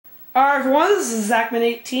Alright everyone, this is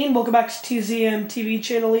Sam1994game. Welcome back to TZM TV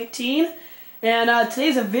channel 18. And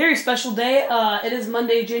today's a very special day. It is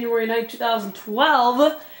Monday, January 9th,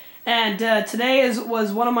 2012. And today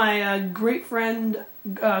was one of my great friends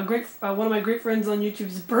on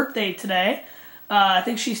YouTube's birthday today. I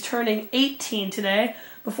think she's turning 18 today.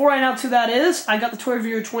 Before I announce who that is, I got the Toy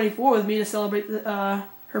Reviewer 24 with me to celebrate her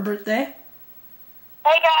birthday.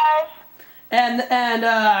 Hey guys.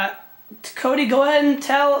 And Cody, go ahead and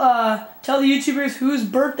tell the YouTubers whose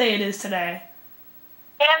birthday it is today.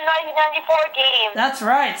 Sam1994game. That's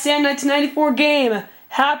right, Sam1994game.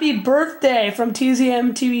 Happy birthday from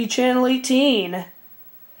TZM TV channel 18.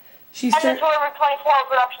 She's and the Toy Reviewer 24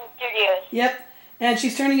 Production Studios. Yep, and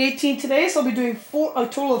she's turning 18 today, so I'll be doing a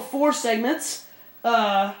total of 4 segments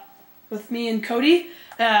with me and Cody.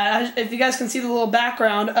 If you guys can see the little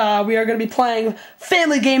background, we are going to be playing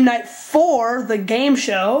Family Game Night 4, the game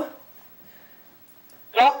show.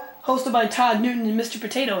 Yep. Hosted by Todd Newton and Mr.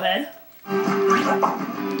 Potato Head.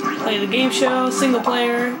 Play the game show, single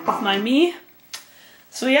player with me.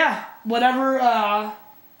 So yeah, whatever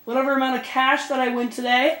amount of cash that I win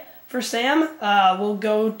today for Sam, will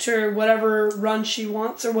go to whatever run she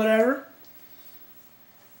wants or whatever.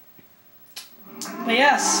 But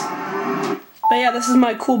yeah, this is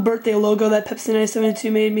my cool birthday logo that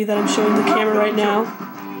Pepsi972 made me that I'm showing the camera right now.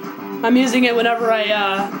 I'm using it whenever I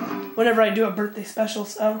do a birthday special,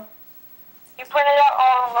 so. You printed out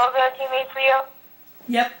all the logos he made for you?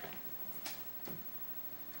 Yep.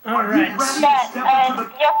 Alright. Yes, and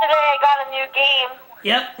yesterday I got a new game.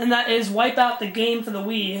 Yep, and that is Wipeout, the game for the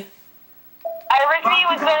Wii. I originally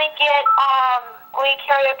was going to get Wii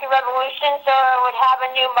Karaoke Revolution so I would have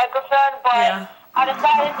a new microphone, but Yeah. I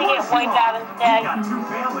decided to get Wipeout instead. Got 2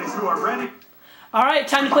 families who are ready. Alright,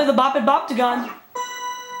 time to play the Bop It Boptagon.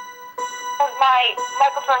 My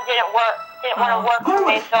microphone didn't want to work for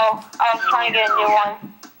me, so I was trying to get a new one.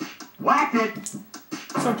 Whack it.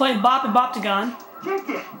 So we're playing Bop It Boptagon. Kick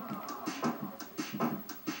it.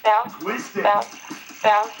 Bounce, Twist it. bounce,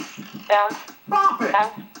 bounce, bounce, Bop it.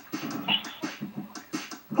 bounce.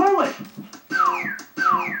 Pull it.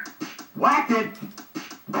 Whack it.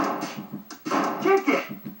 Kick it.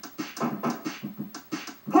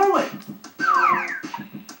 Pull it.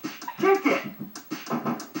 Kick it.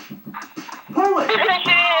 Pull it. She didn't get a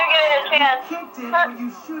chance. Kicked it when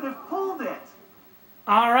you should have pulled it.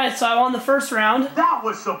 Alright, so I won the first round. That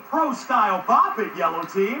was some pro-style bop it, yellow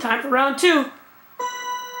team. Time for round 2.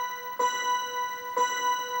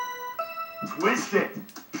 Twist it.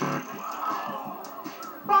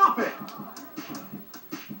 Bop it.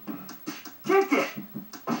 Kick it.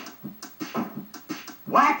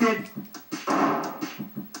 Whack it.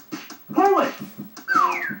 Pull it.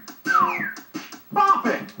 Bop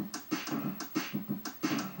it.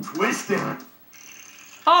 Twist it.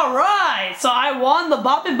 Alright, so I won the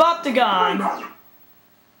Bop It Boptagon.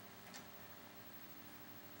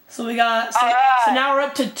 So we got so now we're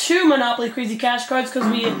up to 2 Monopoly Crazy Cash cards because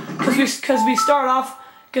we start off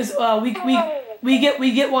we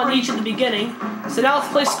get one each at the beginning. So now let's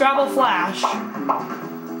play Scrabble Flash.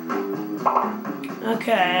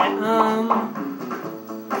 Okay.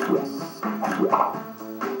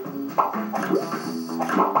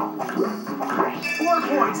 4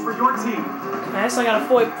 points for your team. Okay, so I got a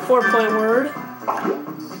 4-point word.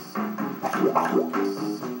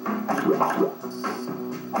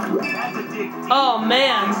 Had to dig deep. Oh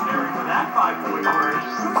man. Dictionary for that 5-point word.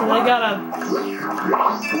 So they got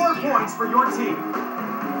 4 points for your team.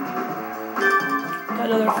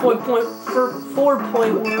 another 4-point word. 4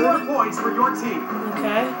 points for your team.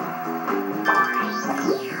 Okay.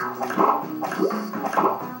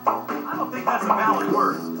 I don't think that's a valid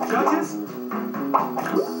word. Judges?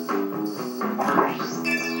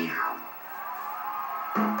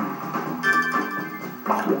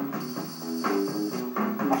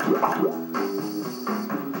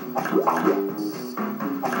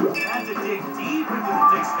 Had to dig deep into the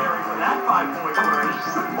dictionary for that 5-point word.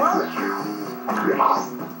 Good work.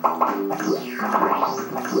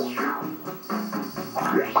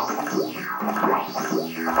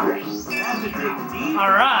 Had to dig deep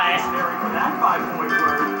All right. into the dictionary for that 5-point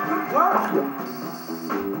word. Good work.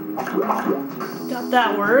 Got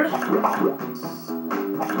that word.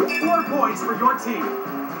 4 points for your team.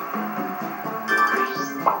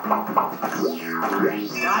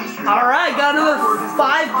 Nice. Alright, got another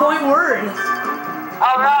 5-point word.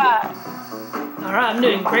 Alright. Alright, I'm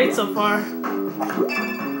doing great so far.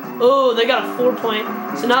 Oh, they got a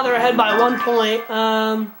 4-point. So now they're ahead by 1 point.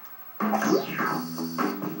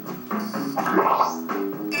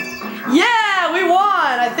 Yeah, we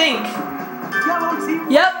won, I think. Yellow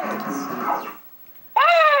team Yep. wins.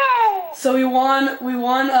 Woo! so we won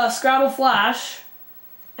Scrabble Flash,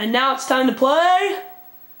 and now it's time to play.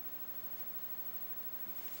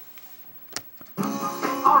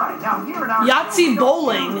 All right, now here in our Yahtzee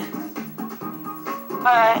Bowling.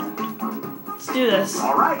 Alright. Let's do this.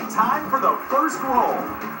 All right, time for the first roll.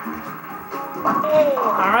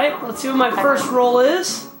 All right, let's see what my first roll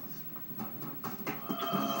is.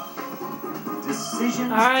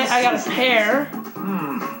 Decisions. All right, I got a pair.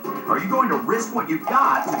 Are you going to risk what you've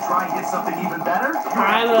got to try and get something even better? All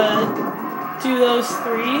right, I'm gonna do those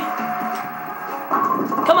 3.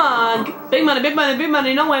 Come on, big money, big money, big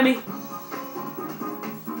money, no whammy.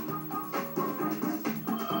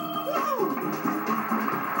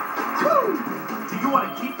 Do you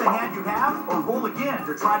want to keep the hand you have or roll again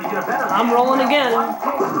to try to get a better hand? I'm rolling again. One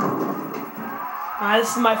pick. All right,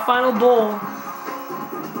 this is my final bowl.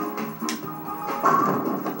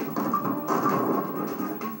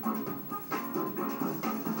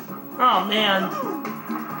 Oh man.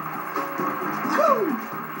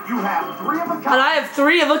 You have 3 of a kind. And I have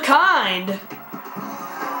 3 of a kind.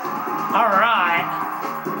 All right.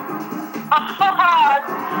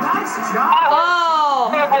 Nice job. Oh.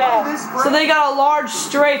 This So they got a large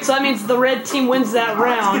straight, so that means the red team wins that Let's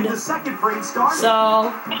round. get the second frame started.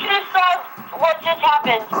 So, You should have saw what just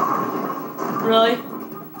happened. really?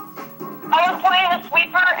 I was playing a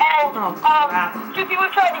sweeper and Oh, crap. 2 people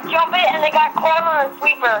tried to jump it and they got caught on a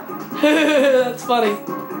sweeper. That's funny.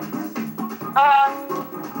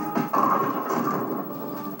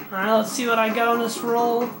 Alright, let's see what I got on this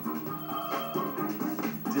roll.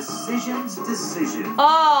 Decisions.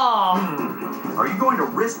 Oh! Are you going to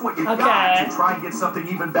risk what you've got Okay. to try and get something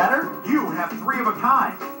even better? You have 3 of a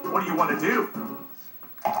kind. What do you want to do?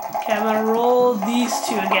 Okay, I'm gonna roll these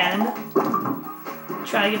 2 again.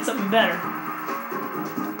 Try to get something better.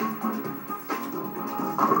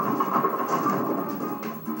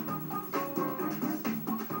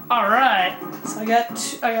 Alright, so I got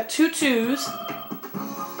 2 2s.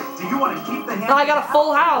 Do you want to keep the hand? And I got a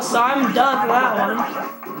full house, so I'm done for that one.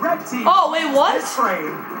 Red team. Oh, wait, what? This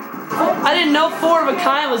frame. I didn't know 4 of a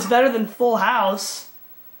kind was better than full house.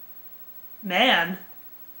 Man.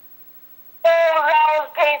 Oh, that was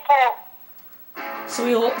painful. So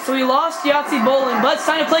we lost Yahtzee Bowling, but it's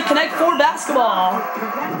time to play Connect 4 basketball. Connect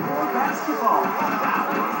 4 basketball.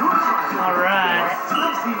 Now, your turn. All right.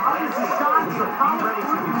 Red team ready to shot. So be ready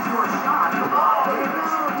to use your shot. Oh,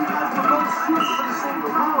 you guys were both shooting for the same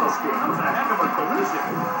roller skate. That was a heck of a collision.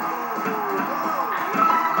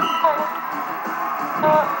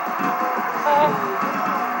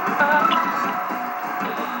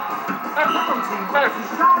 Yellow team ready to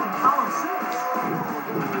shot in column 6.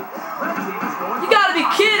 Red team is going. You gotta be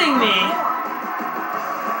kidding me.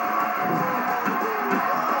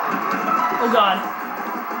 Oh God.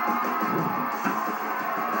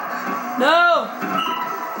 No.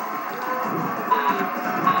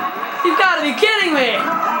 You gotta be kidding me.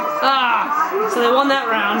 Ah, so they won that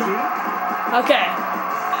round. Okay,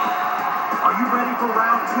 Are you ready for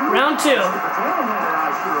round 2? round 2. Potato Head and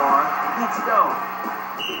I sure are. Let's go.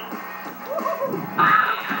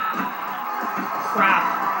 Crap.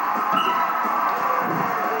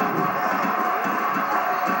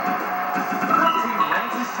 Red team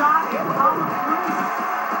lands a shot in column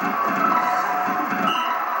 3.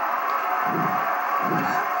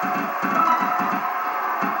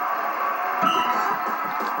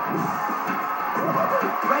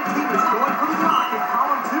 Red team is going for the block in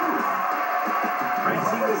column 2. Red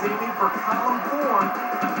team is aiming for column 4.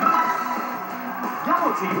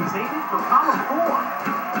 Yellow team is aiming for column 4.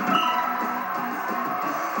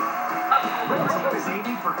 Red team is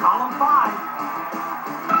aiming for column 5.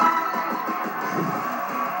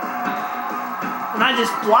 And I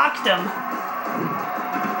just blocked him.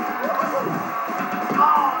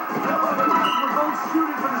 We're both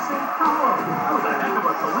shooting for the same column. That was a heck of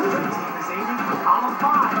a collision. Team is aiming for column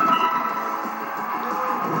 5.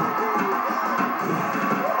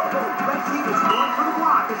 Red team is going for the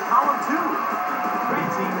block in column 2. Red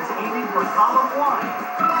team is aiming for column 1.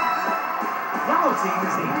 Yellow team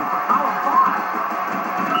is aiming for column 5.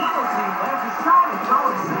 Yellow team lands a shot in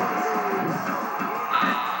column 6.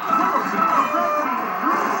 Yellow team for red team.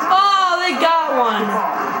 Oh, they got one.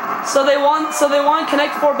 So they won. So they won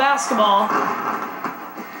Connect 4 basketball.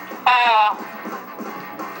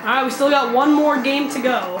 All right, we still got 1 more game to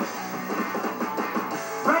go.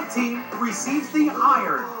 Red team receives the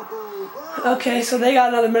iron. Okay, so they got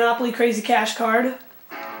another Monopoly Crazy Cash card.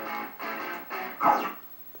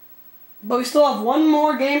 But we still have 1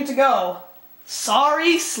 more game to go.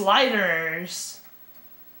 Sorry, Sliders.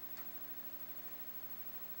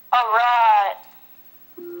 Alright.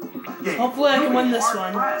 game. Hopefully I can win this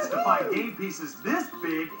one. Pressed to find game pieces this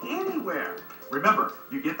big anywhere. Remember,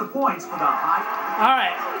 you get the points for the high. All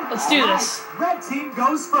right, let's do this. Red team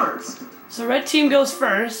goes first. So red team goes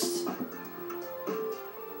first.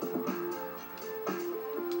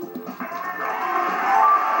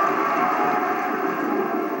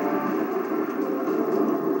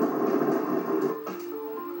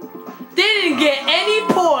 They didn't get any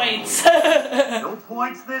points. No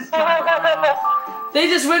points this time around. They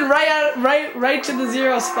just went right to the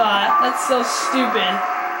 0 spot. That's so stupid.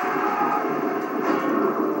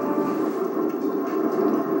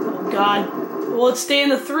 Oh God. Will it stay in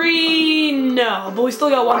the 3? No, but we still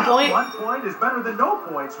got 1 point. 1 point is better than no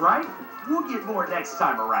points, right? We'll get more next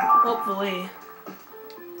time around. Hopefully.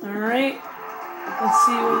 All right. Let's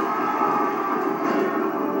see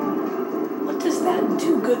what does that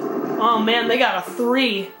do? Good. Oh man, they got a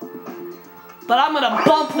 3. But I'm gonna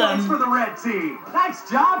bump them. Points for the red team. Nice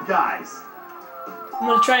job, guys. I'm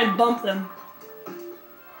gonna try and bump them.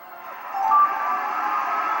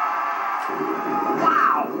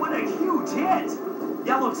 Wow, what a huge hit.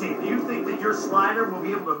 Yellow team, do you think that your slider will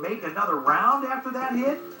be able to make another round after that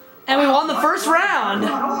hit? And we won the first round. No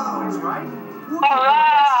points, right? We'll get more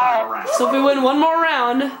next time around. So if we win one more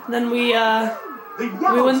round, then we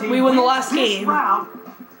win the last game. Round.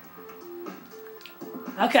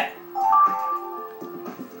 Okay.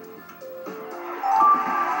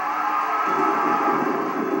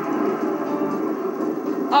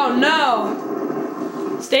 Oh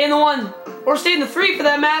no! Stay in the 1. Or stay in the 3 for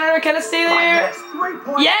that matter. Can it stay there? That's 3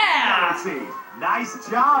 points. Yeah! For the yellow team. Nice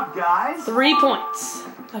job, guys. 3 points.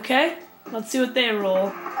 Okay? Let's see what they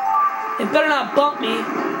roll. They better not bump me.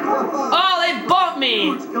 Oh, they bumped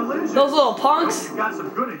me! Those little punks. You got some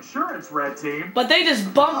good insurance, red team. But they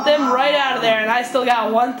just bumped them right out of there, and I still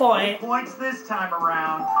got 1 point. Points this time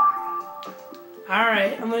around.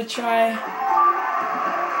 Alright, I'm gonna try.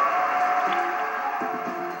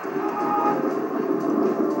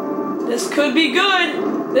 This could be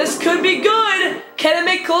good. This could be good. Can it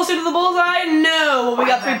make closer to the bullseye? No. We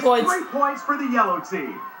got 3 points. 3 points for the yellow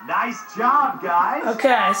team. Nice job, guys.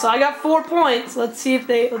 Okay, so I got 4 points. Let's see what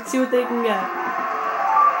they can get.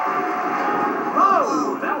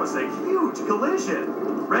 Oh, that was a huge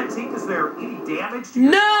collision. Red team, is there any damage to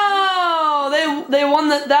your... No, they won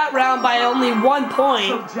that round by only 1 point.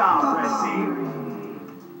 Good job, red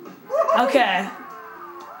team. Okay.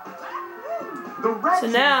 The red So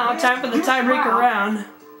team now, wins time for the this tiebreaker round.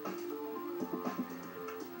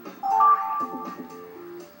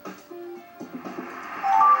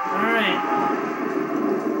 Alright.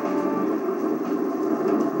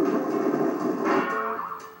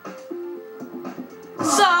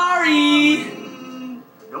 Sorry!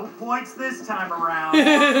 No points this time around.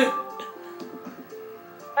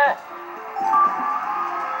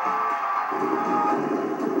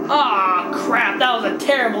 Ah, crap, that was a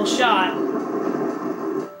terrible shot.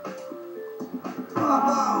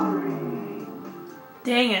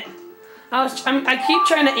 Dang it. I keep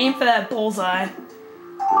trying to aim for that bullseye.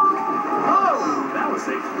 Oh, that was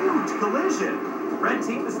a huge collision. Red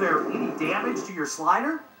team, is there any damage to your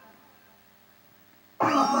slider?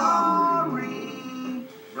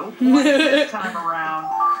 No points this time around.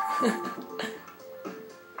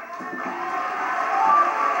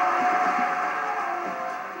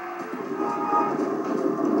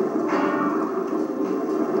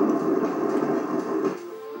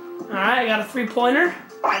 Alright, I got a 3-pointer.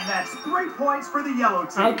 And that's 3 points for the yellow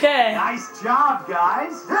team. Okay. Nice job,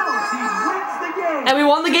 guys. Yellow team wins the game. And we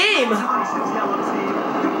won the game. Congratulations, yellow team.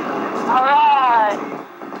 All right.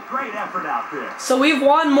 Great effort out there. So we've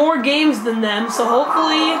won more games than them, so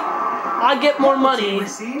hopefully I get more Yellow team money.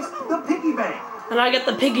 receives the piggy bank. And I get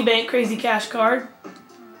the piggy bank crazy cash card.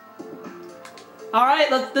 Alright,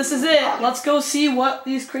 this is it. Let's go see what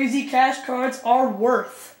these crazy cash cards are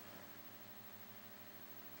worth.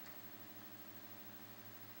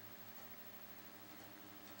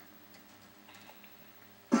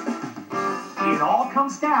 It all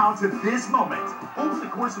comes down to this moment. Over the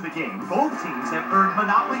course of the game, both teams have earned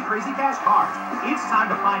Monopoly Crazy Cash cards. It's time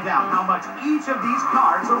to find out how much each of these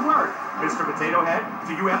cards are worth. Mr. Potato Head,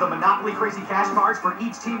 do you have the Monopoly Crazy Cash cards for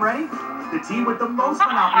each team ready? The team with the most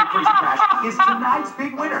Monopoly Crazy Cash is tonight's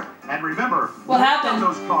big winner. And remember, What one happened?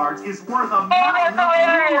 of those cards is worth a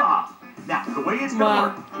 $1,000,000. Now, the way it's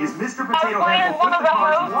going to work is Mr. Potato Head will flip the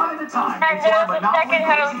cards one at a time And into our there's the Monopoly second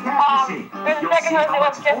Crazy host, Cash machine. there's the You'll second see host how that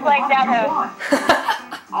looks much just like that you host. won.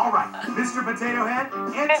 All right, Mr. Potato Head,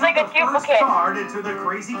 enter like a the first duplicate. card into the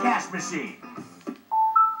Crazy Cash machine.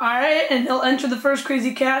 Alright, and he'll enter the first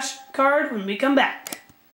crazy cash card when we come back.